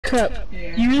crap.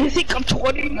 You really think I'm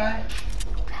 20?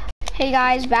 Hey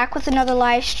guys, back with another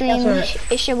live stream. Right.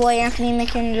 It's your boy Anthony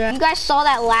McKendra. You guys saw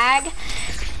that lag,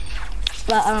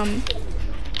 but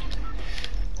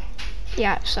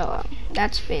yeah. So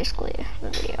that's basically the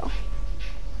video.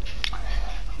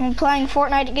 I'm playing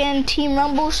Fortnite again, Team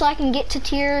Rumble, so I can get to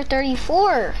tier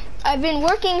 34. I've been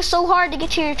working so hard to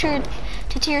get to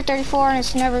tier 34, and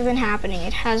it's never been happening.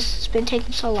 It's been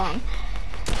taking so long.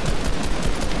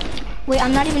 Wait,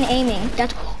 I'm not even aiming.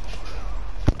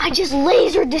 I just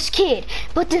lasered this kid,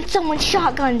 but then someone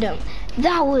shotgunned him.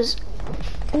 That was,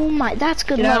 oh my, that's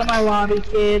good luck. Get out of my lobby,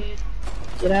 kid.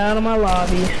 Get out of my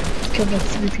lobby. Killed like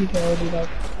 3 people already, though.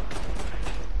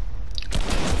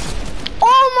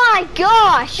 Oh my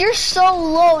gosh, you're so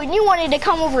low, and you wanted to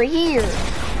come over here.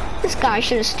 This guy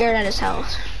should have stared at his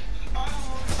house.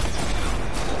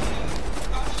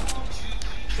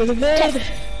 For the vid.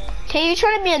 Okay, you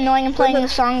trying to be annoying and playing the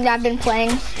song that I've been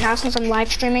playing now since I'm live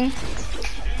streaming?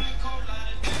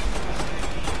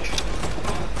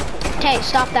 Okay,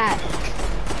 stop that.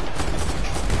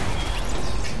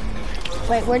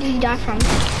 Wait, where did he die from?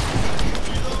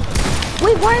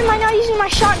 Wait, why am I not using my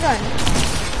shotgun?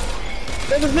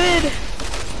 For the vid.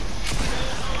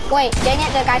 Wait, dang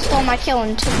it, the guy stole my kill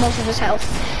and took most of his health.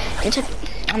 I'm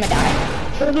gonna die.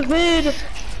 For the vid.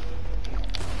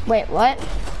 Wait, what?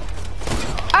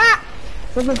 Ah!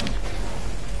 For the...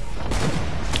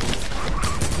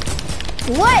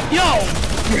 What? Yo!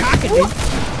 You're hacking me.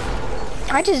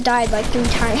 I just died like 3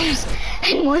 times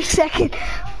in 1 second.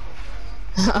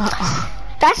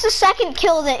 That's the second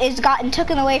kill that is gotten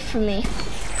taken away from me.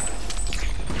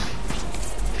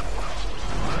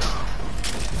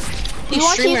 He's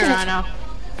streaming right now.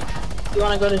 You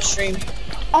wanna go to stream?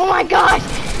 Oh my god!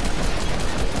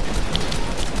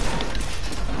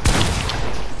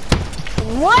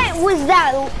 What was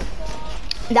that?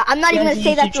 I'm not even gonna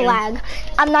say that's a lag.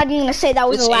 I'm not even gonna say that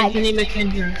was a lag. Anthony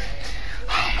McKendra.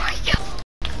 Oh my god.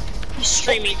 He's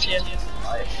streaming too.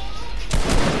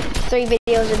 3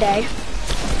 videos a day.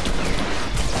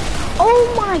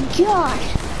 Oh my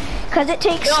gosh. Cause it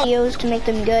takes videos to make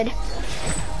them good.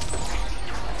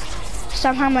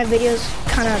 Somehow my video's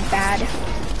kind of bad.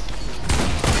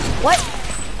 What?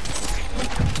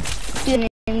 Do the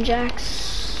name Jax.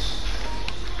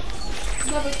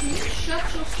 No, but can you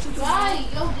shut your stupid right,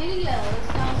 your video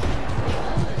sounds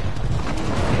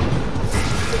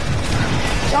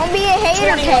Don't be a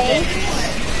hater, Kay.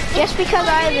 Just because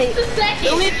I have a... You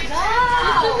only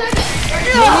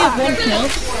have 1 kill?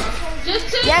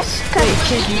 Yes, cause...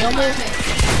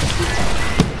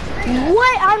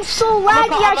 What? I'm so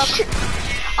laggy.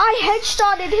 I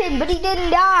headshotted him, but he didn't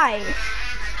die.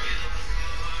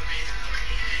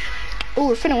 Ooh,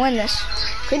 we're finna win this.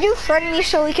 Could you friend me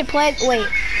so we could play? Wait.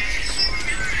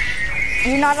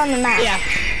 You're not on the map. Yeah.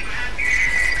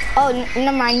 Oh,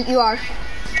 never mind. You are.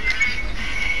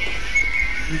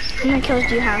 How many kills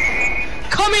do you have?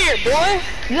 Come here, boy.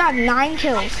 You have 9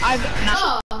 kills. I've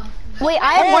not. Wait,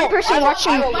 I have 1 person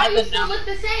watching. why do you still look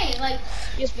the same? Like,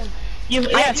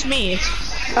 Yeah, it's me.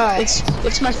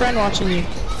 It's my friend watching you.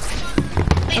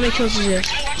 How many kills is yours?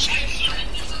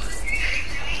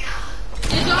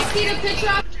 did y'all see the picture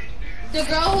of the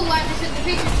girl who liked to send the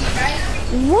picture to you, right?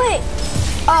 What?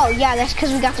 Oh, yeah, that's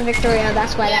because we got the Victoria.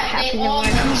 That's why that happened.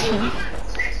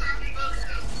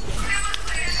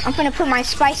 I'm gonna put my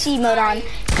spicy mode on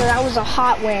because that was a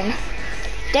hot win.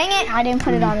 Dang it, I didn't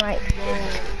put it on right.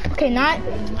 Okay, not.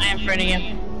 I am friending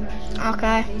you.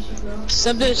 Okay.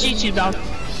 Sub to his YouTube, dog.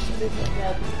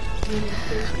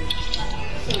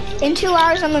 In 2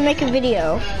 hours, I'm gonna make a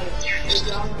video.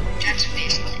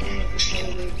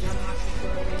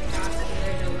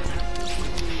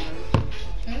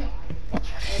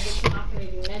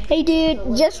 Hey,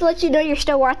 dude, just to let you know you're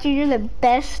still watching. You're the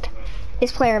best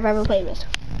player I've ever played with.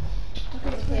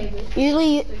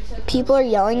 Usually, people are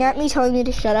yelling at me, telling me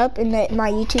to shut up, and that my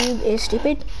YouTube is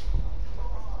stupid.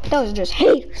 Those are just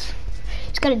haters.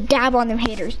 Just gotta dab on them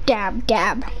haters. Dab,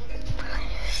 dab.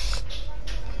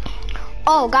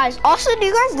 Oh, guys, also, do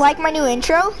you guys like my new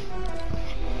intro?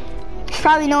 There's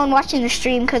probably no one watching the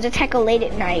stream because it's hecka late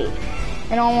at night.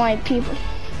 And all my people.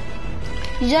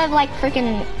 You just have like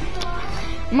freaking...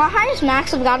 My highest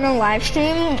max I've gotten on a live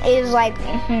stream is like,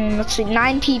 let's see,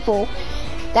 9 people.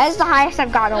 That is the highest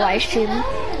I've gotten on a live stream.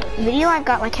 Video, I've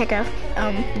got like hecka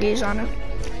views on it.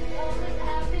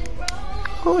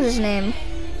 What was his name?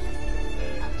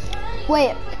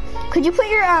 Wait, could you put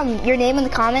your name in the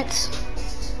comments?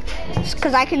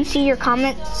 Cause I can see your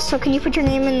comments. So can you put your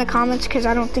name in the comments? Cause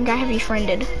I don't think I have you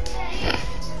friended.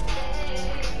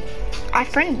 I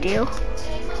friended you.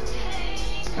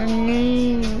 Her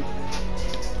name.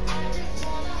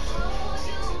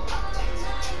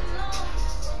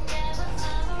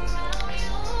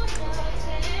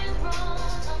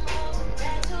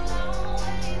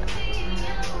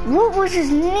 What was his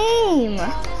name?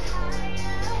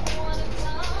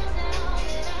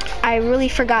 I really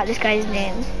forgot this guy's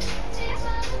name.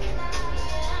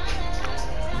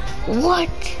 What?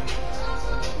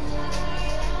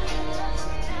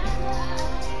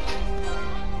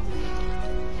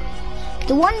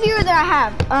 The one viewer that I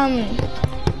have,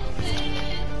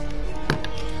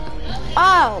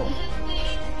 oh.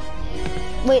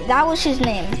 Wait, that was his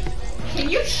name. Can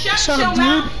you shut your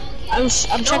mouth? I'm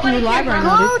checking the library.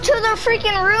 Go to the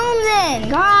freaking room then,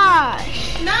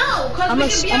 gosh. No, because I'm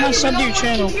gonna sub to your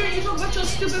channel.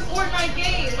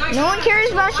 No one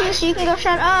cares about you, so you can go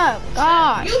shut up.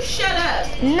 Gosh. You shut up.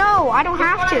 No, I don't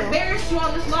have to. I embarrass you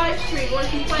on this live stream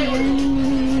once you play with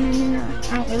me.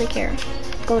 I don't really care.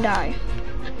 Go die.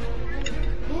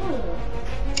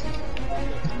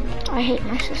 I hate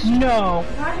my sister. No.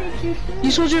 I hate you too.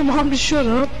 You told your mom to shut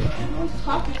up. I was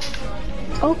talking to you.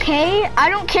 Okay, I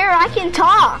don't care. I can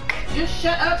talk. Just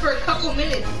shut up for a couple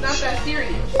minutes. It's not that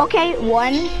serious. Okay,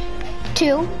 1,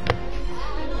 2.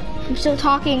 I'm still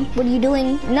talking. What are you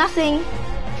doing? Nothing.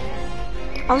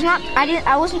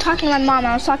 I wasn't talking to my mom.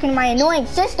 I was talking to my annoying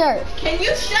sister. Can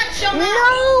you shut your mouth?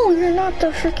 No, you're not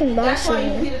the freaking boss. That's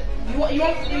why you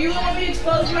want me to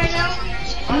expose you right now?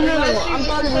 No, I'm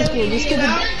not even kidding.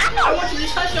 I want you to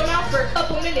shut your mouth for a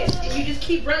couple minutes and you just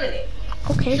keep running it.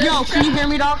 Okay. Yo, can you hear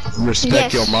me, dog?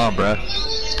 Respect your mom, bruh.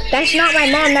 That's not my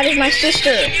mom, that is my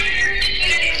sister.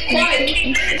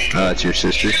 Quiet. It's your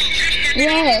sister.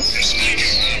 Yes.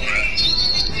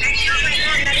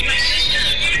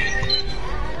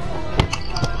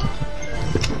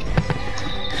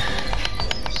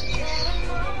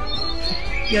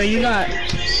 Yo, you got.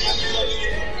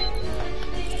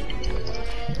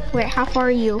 Wait, how far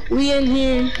are you? We in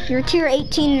here. You're tier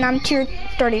 18 and I'm tier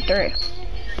 33.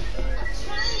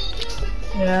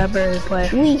 Yeah, I barely play.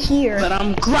 We here. But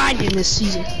I'm grinding this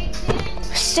season.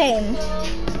 Same.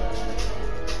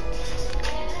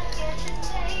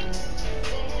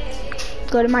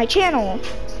 Go to my channel.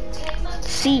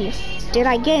 See, did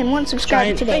I gain 1 subscriber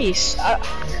Giant today? face.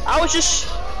 I was just.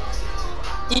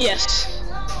 Yes.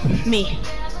 Me.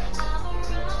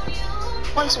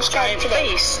 1 subscriber Giant today.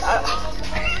 face.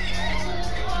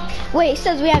 Wait, it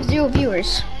says we have 0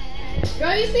 viewers.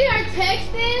 Girl, you see her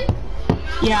texting?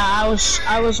 Yeah, I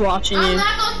was watching you. I'm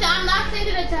not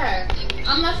sending it to her.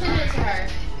 I'm not sending it to her.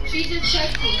 She just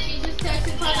texted. She just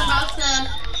texted talking about some,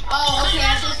 oh, okay,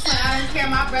 at this point, I don't care.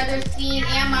 My brother's seeing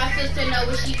and my sister know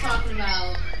what she's talking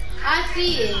about. I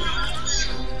see it.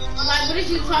 I'm like, what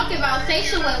is you talking about?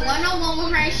 Seisha went one-on-one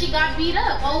with her and she got beat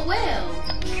up. Oh, well.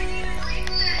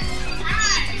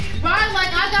 Right, like,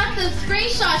 I got the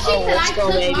screenshot. She said I took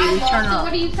my ball, so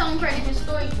what are you telling her a different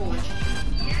story for?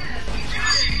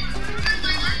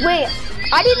 Wait,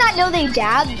 I did not know they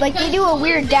dab. Like, they do a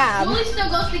weird dab. Julie still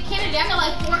goes to Kennedy. I got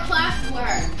like 4 classes with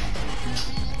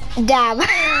her. Dab.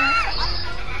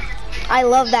 I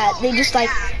love that. They just like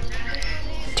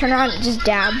turn around and just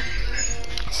dab.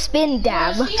 Spin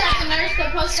dab. Well, she had the nerve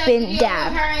to post Spin that video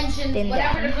dab. with her and Spin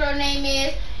whatever dab. the girl name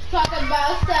is. Talk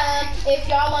about if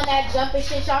y'all on that jump and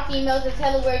shit, y'all females to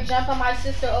tell her where jumping my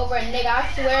sister over a nigga.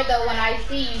 I swear though, when I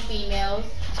see you females.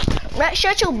 Right,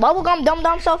 shut your bubblegum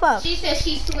dumb self up. She says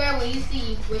she swear when she see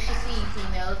you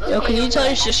females. Okay, Yo, can you tell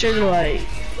your sister to like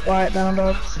quiet down,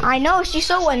 dog? I know, she's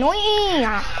so annoying.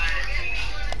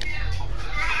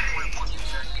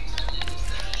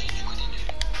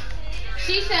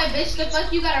 She said, bitch, the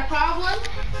fuck you got a problem?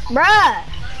 Bruh.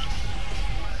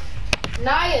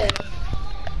 Naya.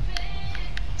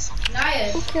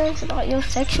 Who cares about your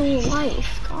sexual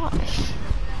life? Gosh.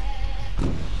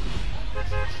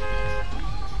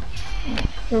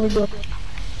 Here we go.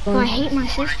 Oh, I hate my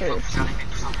sister.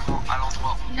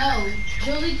 No,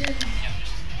 Julie just...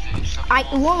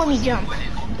 It won't let me jump.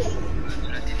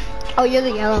 Oh, you're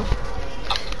the yellow.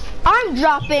 I'm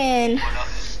dropping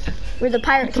where the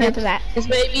pirate camp is at. Yes,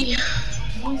 baby.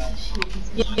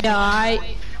 Yeah,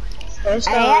 I. First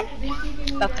Alright.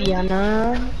 up,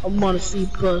 Tatiana. I wanna see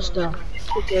bust down.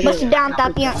 Bust it down,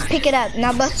 Tatiana. Pick it up.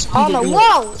 Now bust. Oh no!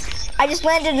 Whoa! I just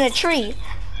landed in a tree.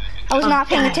 I was not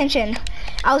paying attention.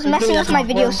 I was messing with my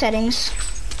video settings.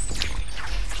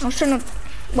 I was trying to.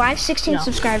 Well, I have 16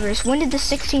 subscribers. When did the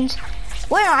 16s?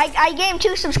 Well, I gained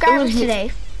 2 subscribers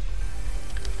today.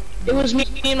 It was me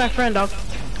and my friend, dog.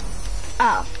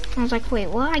 Oh, I was like, wait,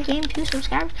 what? I gained 2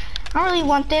 subscribers? I don't really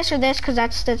want this or this because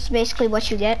that's basically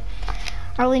what you get.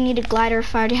 I really need a glider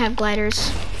if I already have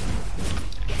gliders.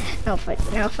 Now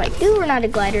if I do run out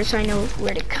of gliders, I know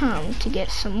where to come to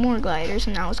get some more gliders,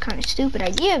 and that was kind of a stupid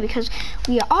idea because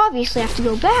we obviously have to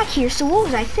go back here. So what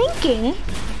was I thinking?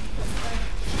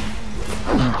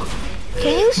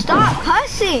 Can you stop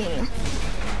cussing?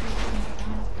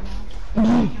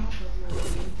 Oh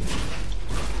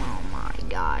my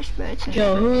gosh, bitch.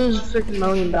 Yo, who's freaking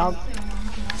mowing dog?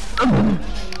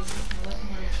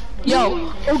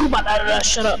 Yo,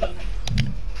 shut up.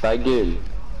 Bagel.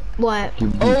 What?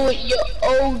 Oh, yo,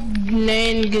 oh,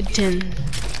 Nangaton.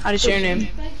 How do you say your name?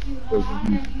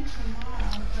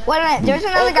 Wait a minute, there's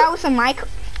another guy with a mic.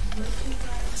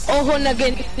 Oh,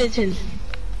 Nangaton.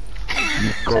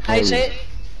 How do you say it?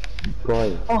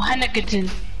 Oh, Hanagaton.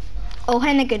 Oh,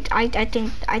 Hennigat. I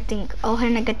think. Oh,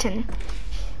 Hennigatan.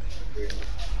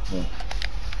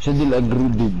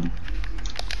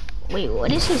 Wait,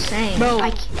 what is he saying? Bro.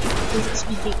 Like,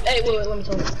 Hey, wait, let me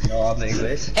talk. No, I'm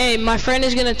English. Hey, my friend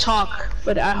is gonna talk,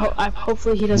 but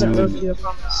hopefully he doesn't roast you, I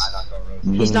promise.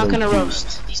 He's not gonna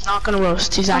roast. He's not gonna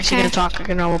roast. He's actually gonna talk like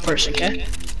a normal person, okay?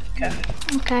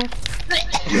 okay.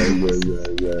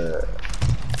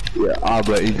 Yeah,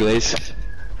 habla inglés.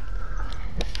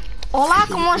 Hola,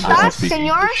 ¿cómo estás, speak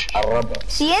señor? Arab.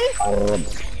 ¿Cien?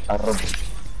 Arab.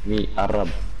 Me, Arab.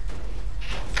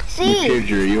 Sí. Kid,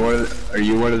 are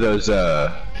you one of those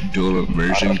dual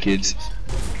immersion kids?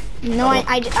 No,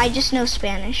 I just know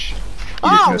Spanish. You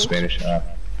just know Spanish.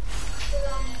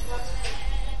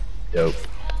 Dope.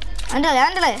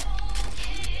 Ándale.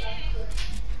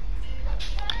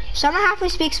 So I'm gonna halfway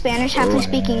speak Spanish, halfway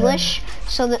speak English,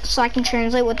 so I can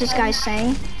translate what this guy's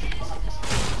saying.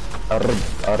 Arab.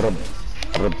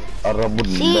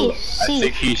 Sí.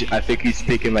 I think he's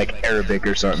speaking like Arabic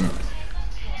or something.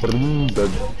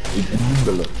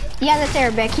 Yeah, that's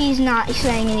Arabic. He's not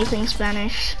saying anything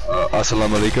Spanish.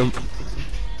 Assalamu alaikum.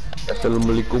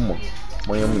 Assalamualaikum.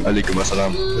 Alaikum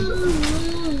assalam.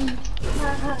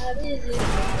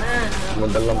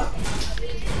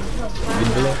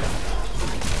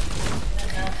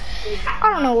 I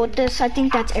don't know what this. I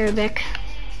think that's Arabic.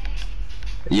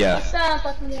 Yeah,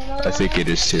 I think it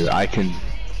is too.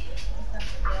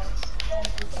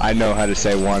 I know how to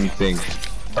say one thing.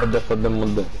 Dude,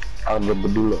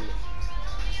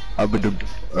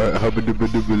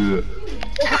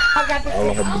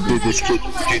 this kid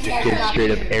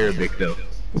straight up Arabic though.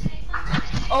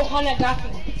 Oh, Hanagatan.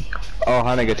 Oh,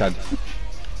 Hanagatan.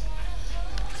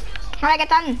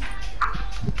 Hanagatan.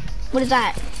 What is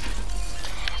that?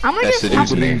 I'm gonna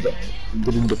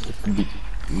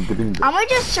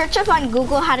just search up on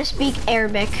Google how to speak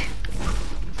Arabic.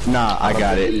 Nah, I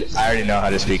got it. I already know how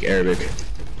to speak Arabic.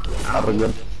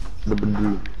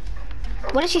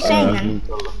 What is he saying then?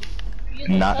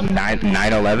 Not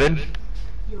 9/11?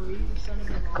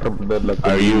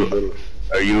 Are you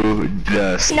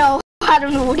the? No, I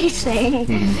don't know what he's saying.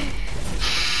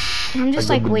 I'm just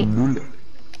like, wait.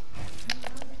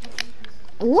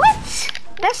 What?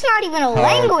 That's not even a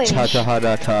language. I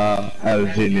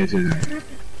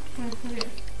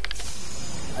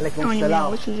don't even know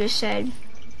what you just said.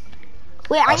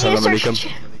 Wait, I need to search.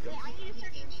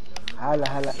 هلا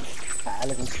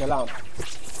عليكم السلام.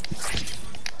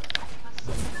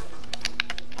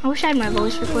 I wish I had my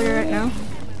voice recorder right now.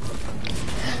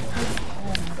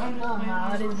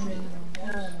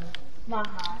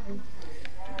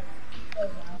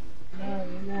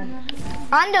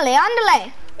 Ándale.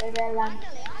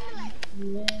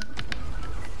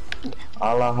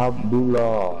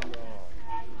 Alhamdulillah.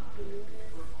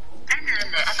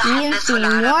 Bien,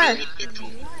 señor.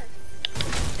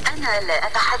 أنا لا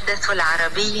أتحدث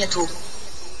العربية.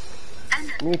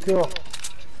 Me too.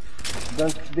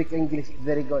 Don't speak English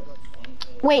very good.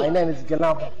 My Wait, name is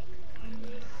Ganab.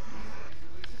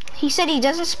 he said he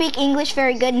doesn't speak English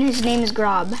very good and his name is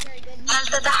Grob. هل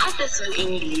تتحدث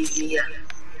الإنجليزية؟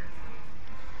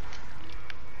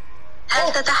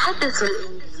 هل تتحدث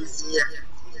الإنجليزية؟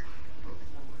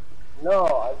 No,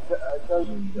 I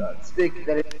don't speak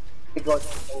very good English.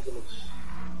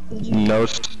 No,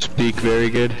 speak very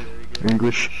good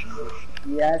English.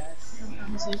 Yes.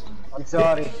 I'm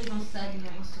sorry.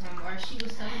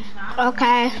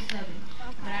 Okay.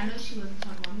 But I know she wasn't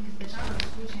talking about me because bitch, I was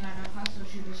switching out of hustle.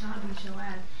 She bitch, I'll beat your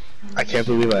ass. I can't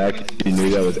believe I actually knew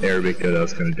that was Arabic though. That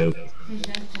was kind of dope.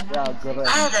 Yeah, correct.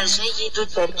 هذا جيد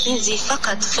التركيز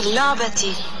فقط في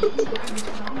اللعبة.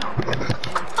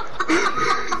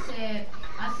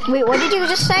 Wait, what did you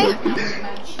just say?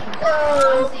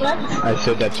 I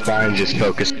said that's fine. Just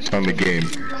focus on the game.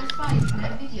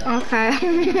 Okay.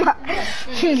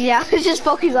 Yeah, just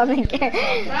focus on the game.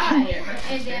 Right.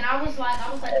 And then I was like,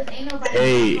 this ain't nobody.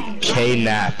 Hey,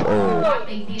 K-Nap. Oh,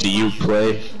 do you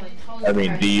play? I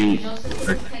mean, do you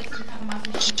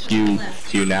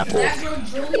nap? That girl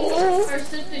Julie, her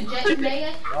sister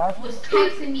Jessica was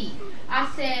texting me. I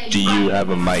said, Do you have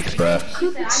a mic, bruh?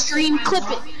 Stream clip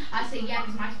it. I said, yeah,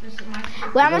 because my sister.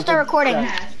 Wait, I'm gonna start recording.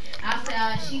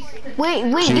 Wait,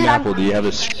 dude. Apple, do you have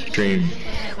a stream?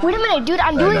 Wait a minute, dude.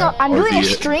 I'm doing a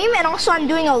stream and also I'm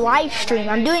doing a live stream.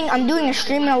 I'm doing a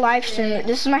stream and a live stream.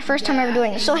 This is my first time ever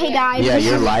doing it. So hey guys. Yeah,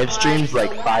 your live stream's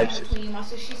like 5.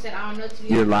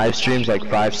 Your live stream's like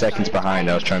 5 seconds behind.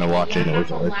 I was trying to watch it and it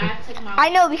wasn't working. I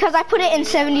know because I put it in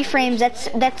 70 frames.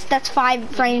 That's 5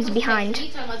 frames behind.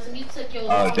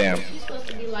 Oh damn.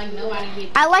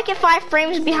 I like it 5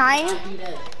 frames behind.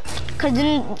 Cause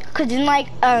then like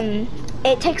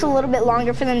it takes a little bit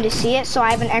longer for them to see it, so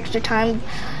I have an extra time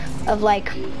of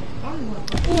like,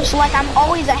 so like I'm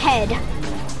always ahead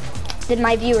than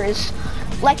my viewers.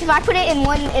 Like if I put it in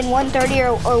 130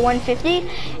 or 150,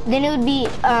 then it would be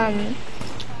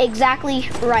exactly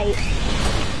right.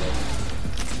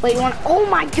 Wait, oh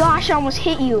my gosh, I almost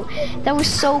hit you. That was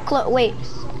so close. Wait,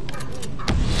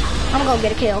 I'm gonna go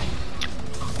get a kill.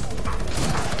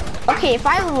 Okay, if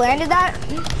I landed that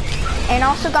and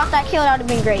also got that kill, that would have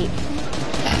been great.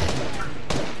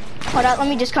 Hold up, let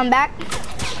me just come back.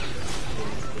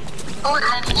 What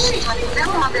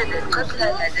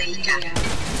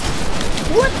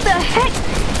the heck?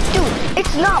 Dude,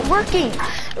 it's not working.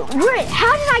 Wait,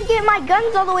 how did I get my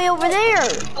guns all the way over there?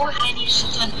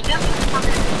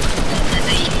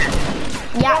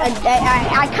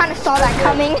 Yeah, I kind of saw that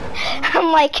coming.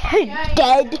 I'm like,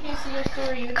 dead.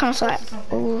 Kind of saw that.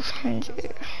 Oh,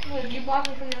 you blocked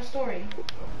me from your story.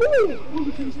 I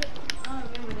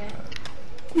don't remember that.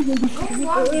 Go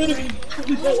block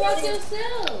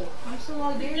yourself. I'm still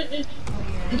on there.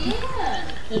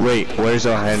 Yeah. Wait, where's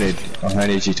Ohane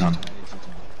Chiton?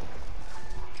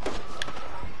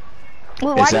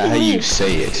 Wait, is that how you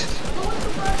say it?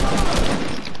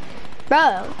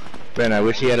 Bro. Man, I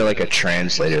wish he had like a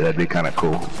translator. That'd be kind of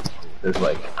cool. There's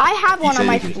like. I have one on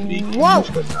my. Whoa.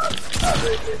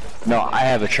 No, I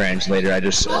have a translator. I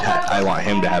want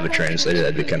him to have a translator.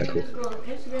 That'd be kind of cool.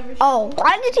 Oh,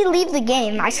 why did he leave the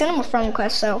game? I sent him a friend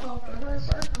request, so.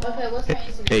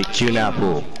 Hey,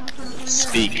 Q-Napple,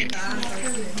 speak.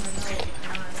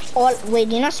 Oh, wait,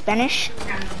 do you know Spanish?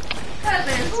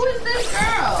 Cousin, who is this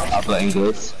girl? Habla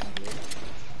English.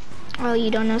 Oh,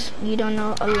 you don't know you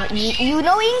know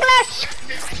English?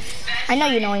 I know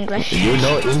you know English. You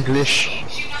know English.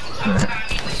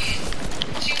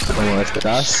 ¿Cómo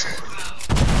estás?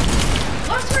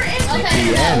 What's her English?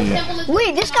 Bien.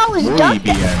 Wait, this guy was Muy ducked.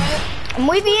 bien.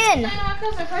 Muy bien.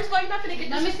 First of all, you're not gonna get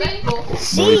disrespectful.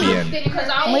 Sí. Muy bien.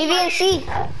 Muy bien, sí.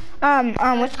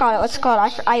 What's it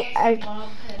called? I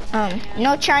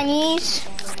no Chinese.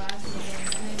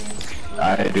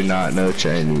 I do not know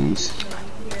Chinese.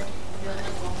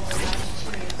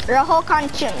 The whole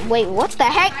country. Wait, what the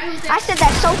heck? I said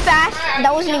that so fast,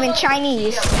 that wasn't even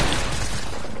Chinese.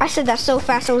 I said that so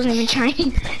fast, that wasn't even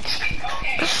Chinese. That's the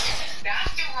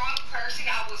wrong person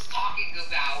I was talking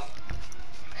about.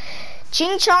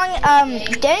 Ching Chong,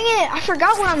 dang it, I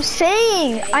forgot what I'm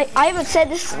saying. I haven't said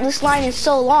this line in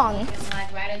so long.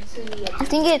 I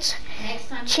think it's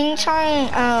Ching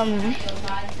Chong,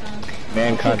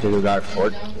 Man content about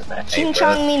Fort. Ching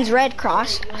Chong means Red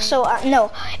Cross. So, no,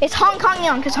 it's Hong Kong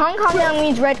Young, because Hong Kong Young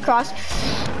means Red Cross.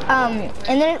 And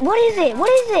then, what is it?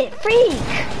 Freak!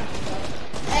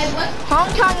 Hong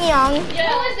Kong Young,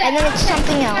 and then it's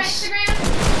something else.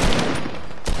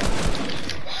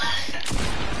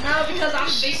 No, because I'm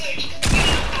big.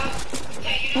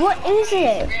 What is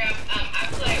it?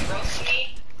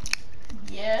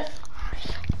 Yeah.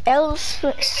 Else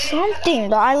something,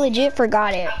 but I legit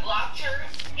forgot it.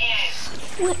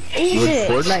 What is Would it?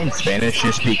 Fortnite in Spanish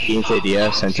just be 15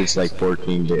 días since it's like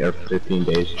 14 days or 15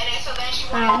 days?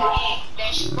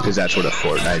 Because that's what a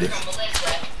fortnight is.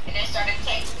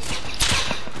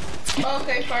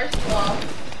 Okay, first of all,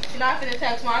 she's not gonna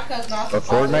text my cousin. A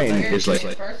fortnight is like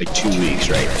 2 weeks,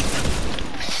 right?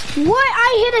 What?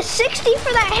 I hit a 60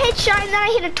 for that headshot and then I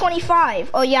hit a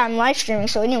 25. Oh yeah, I'm live streaming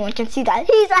so anyone can see that.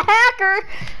 He's a hacker!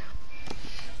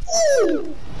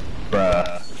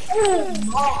 Bruh.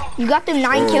 You got them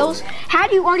 9 kills? How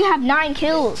do you already have 9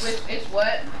 kills? It's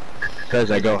what?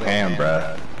 Because I go ham,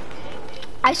 bruh.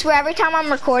 I swear every time I'm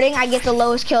recording, I get the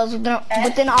lowest kills. But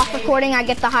then off recording, I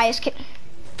get the highest kill.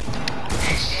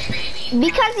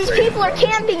 Because these people are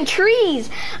camping trees.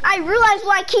 I realize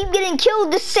why I keep getting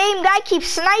killed. The same guy keeps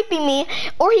sniping me,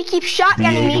 or he keeps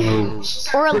shotgunning me,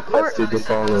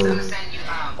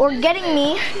 or getting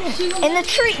me in the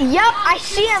tree. Yup, I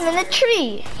see him in the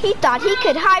tree. He thought he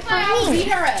could hide from Beat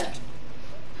me. her up.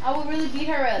 I will really beat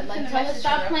her up. Like, tell her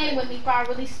stop playing with me before I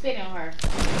really spit on her.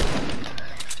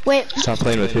 Wait. Stop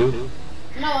playing with who?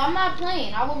 No, I'm not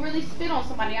playing. I will really spit on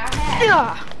somebody. I have.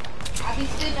 Yeah. I be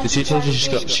spitting on Did she tell you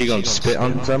she gonna spit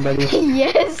on somebody?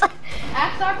 Yes.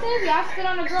 Ask Octavia. I spit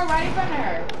on a girl right in front of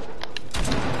her.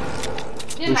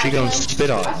 Who's she gonna spit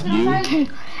on? You?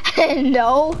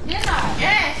 No.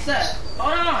 Yes.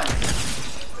 Hold on.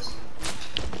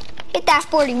 Hit that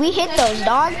 40. We hit those,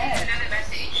 dog.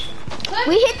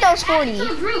 We hit those 40. Make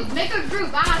a group. Make a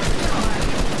group.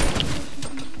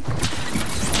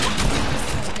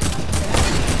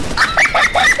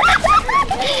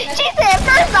 She said,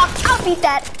 first off, I'll beat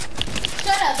that.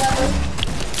 Shut up, Bubba.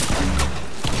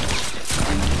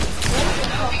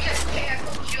 Because I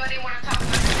told you I didn't want to talk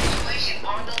about the situation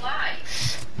on the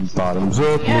live. Bottoms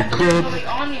up, Yeah, my crib. like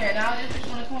on here. Now they just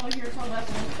want to come over here and talk about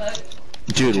some fuck.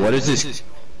 Dude, what is this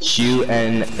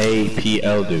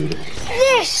QNAPL, dude?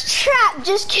 This trap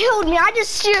just killed me. I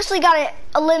just seriously got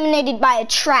eliminated by a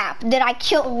trap that I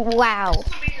killed. Wow.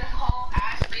 We can call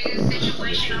ask me the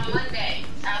situation on Monday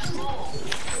at school.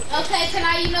 Okay, can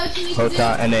I, you know what you need to do?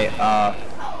 Jota NAPLA.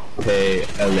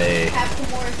 Have some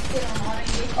more spit on all that.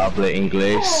 Habla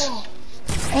inglés.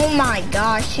 Oh my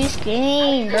gosh, she's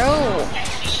skinny, bro.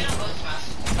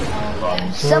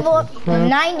 Civil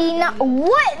 99.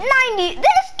 What 90?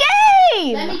 This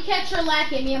game! Let me catch her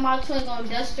lacking. Me and my twin gonna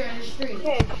dust her in the street.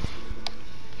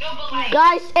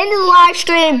 Guys, end of the live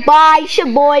stream. Bye. It's your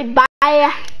boy.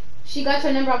 Bye. She got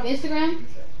your number off Instagram?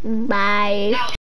 Bye.